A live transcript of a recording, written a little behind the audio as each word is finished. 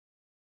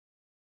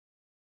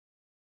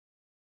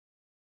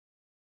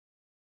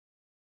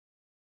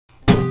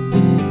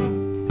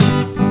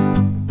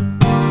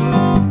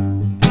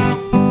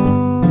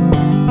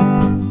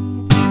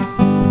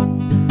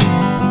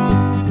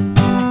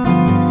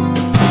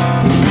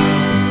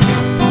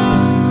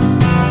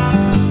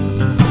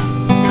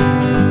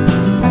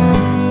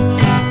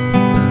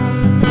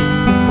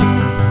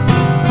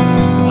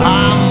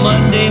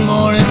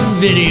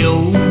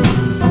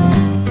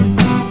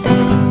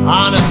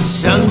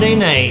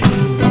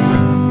rain.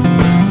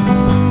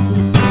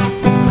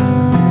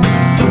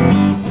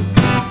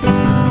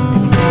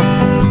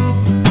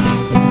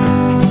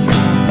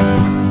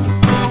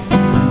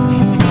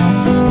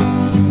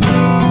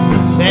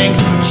 Thanks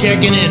for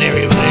checking in,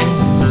 everybody.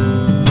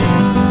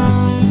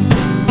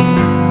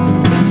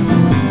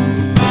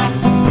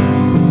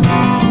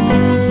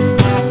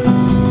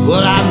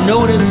 Well, I've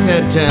noticed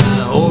that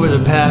over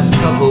the past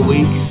couple of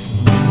weeks,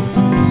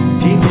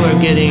 people are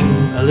getting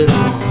a little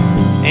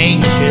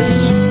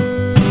anxious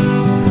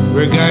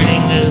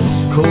regarding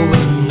this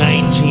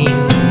COVID-19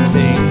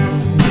 thing.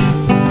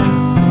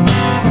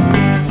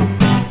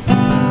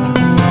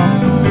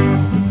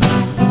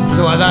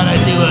 So I thought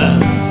I'd do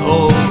a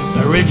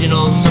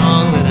original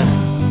song that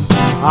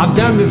I've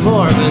done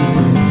before, but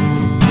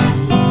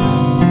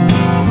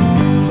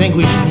I think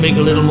we should make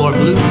a little more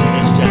blues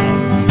this time.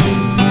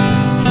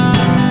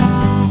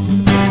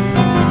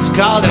 It's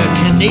called a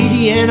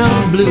Canadiana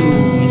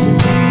blues.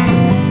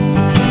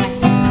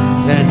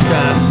 That's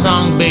a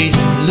song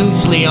based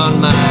loosely on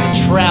my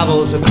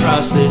travels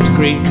across this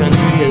great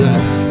country as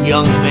a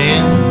young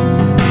man.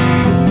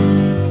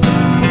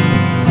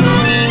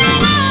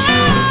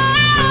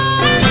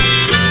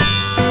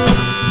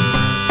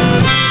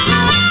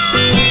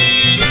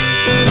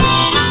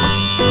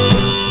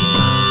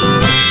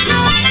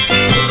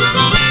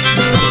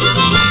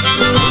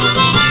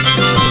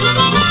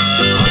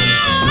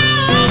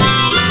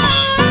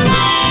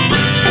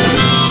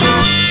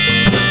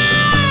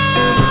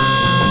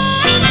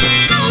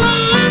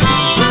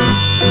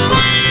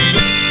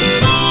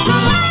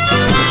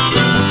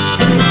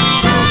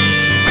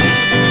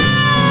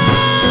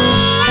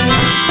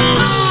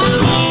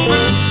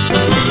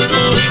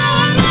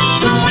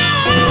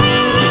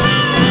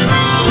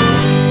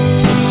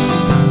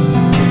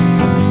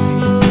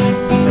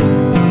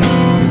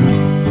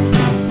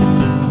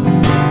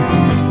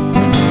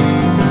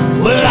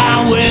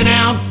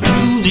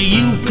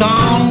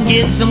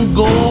 Get some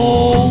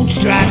gold,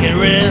 strike it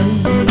red.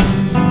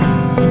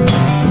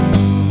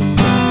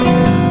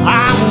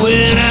 I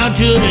went out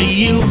to the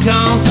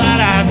Yukon, thought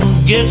I'd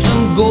get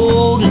some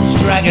gold and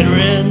strike it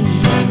red.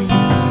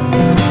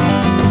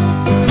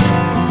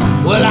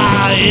 Well,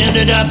 I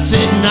ended up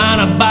sitting on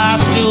a bar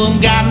stool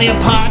and got me a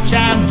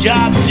part-time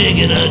job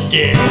digging a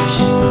ditch.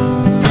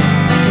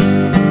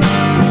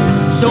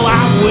 So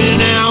I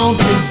went out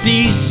to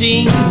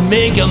BC,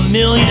 make $1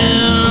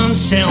 million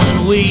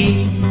selling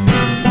weed.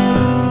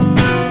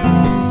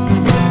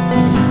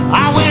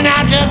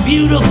 Out to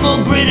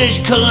beautiful British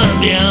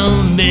Columbia,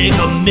 make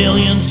 $1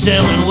 million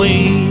selling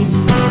weed.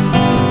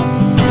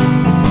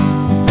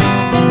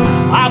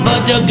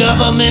 But the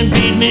government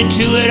beat me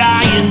to it.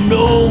 You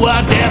know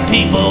what their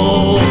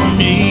people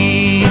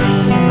need.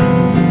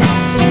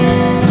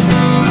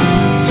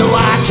 So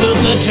I took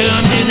a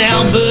turn in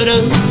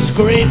Alberta,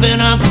 scraping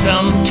up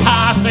some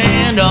tar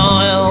sand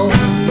oil.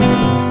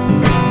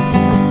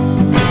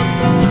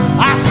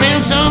 I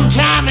spent some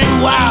time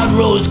in Wild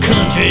Rose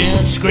Country,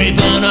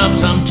 scraping up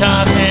some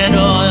tar sand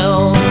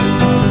oil.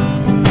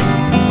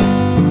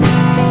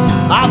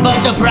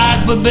 But the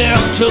price per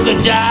barrel took a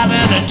dive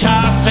and the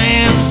tar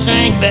sand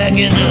sank back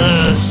into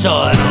the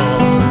soil.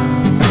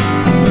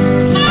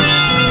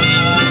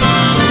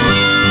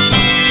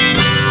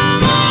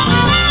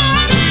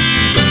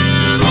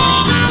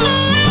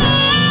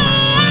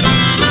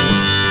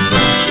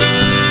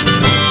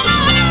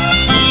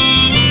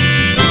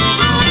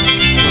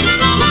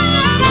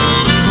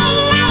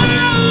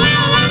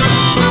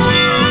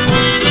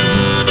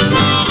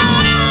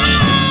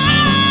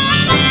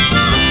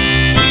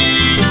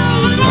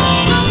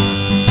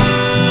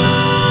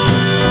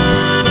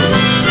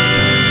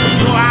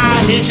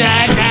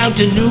 Hitchhiked out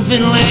to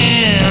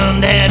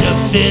Newfoundland, had to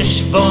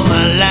fish for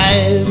my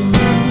life.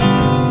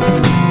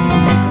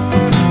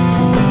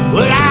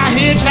 Well, I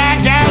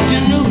hitchhiked out to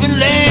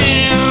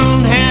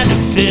Newfoundland, had to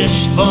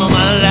fish for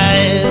my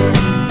life.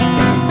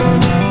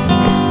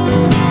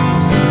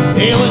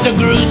 It was a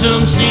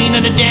gruesome scene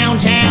at a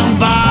downtown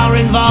bar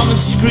involving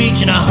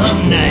Screech and a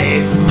hung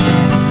knife.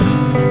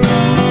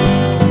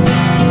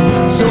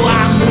 So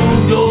I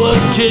moved over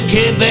to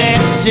Quebec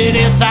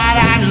City, thought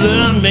I'd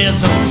learn me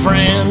some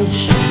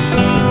French.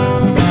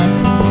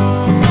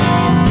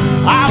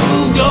 I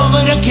moved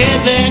over to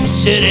Quebec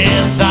City,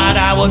 thought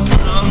I would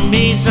prend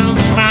me some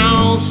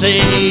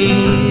Francais.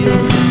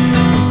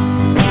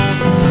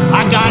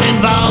 I got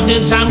involved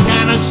in some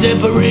kind of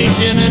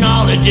separation, and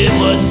all it did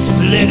was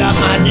split up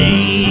my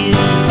days.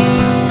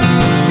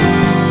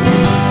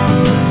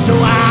 So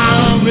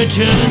I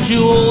returned to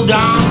old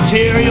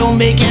Ontario,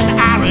 making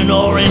iron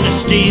ore into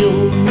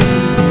steel.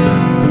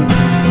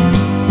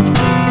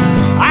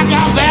 I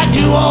got back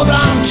to old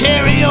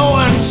Ontario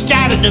and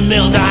started to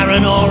melt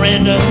iron ore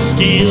into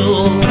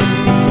steel.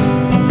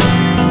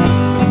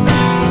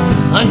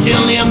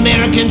 Until the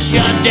Americans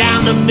shut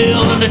down the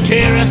mill and the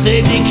tariffs,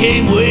 they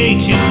became way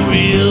too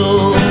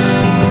real.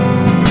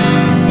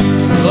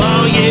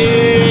 Oh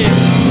yeah.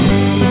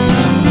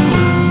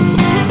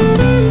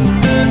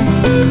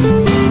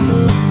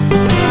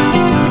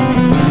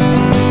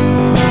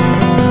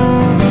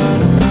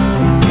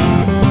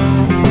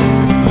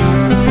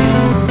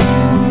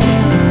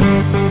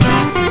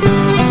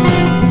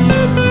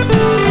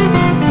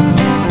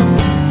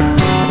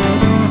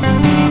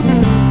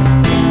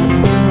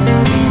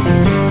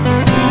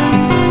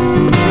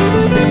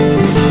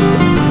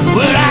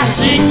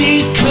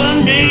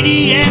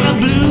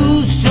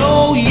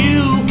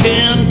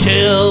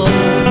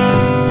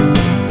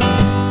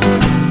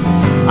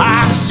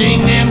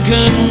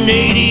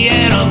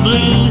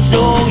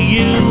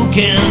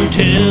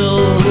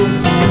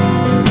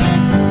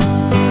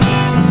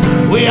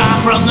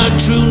 from the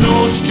true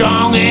north,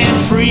 strong and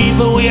free,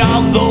 but we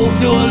all go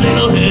through a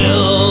little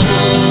hill.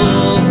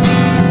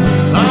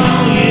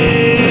 Oh yeah.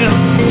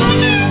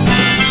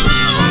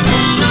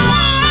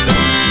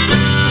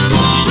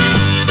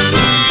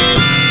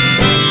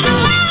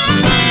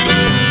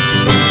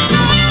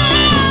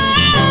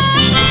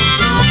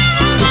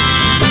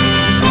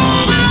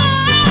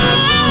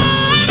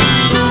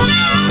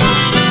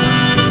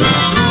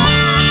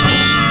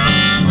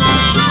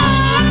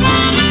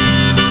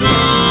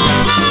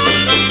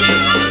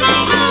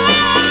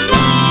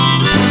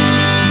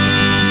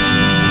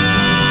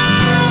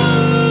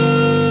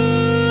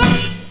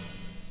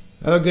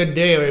 Have a good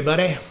day,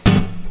 everybody.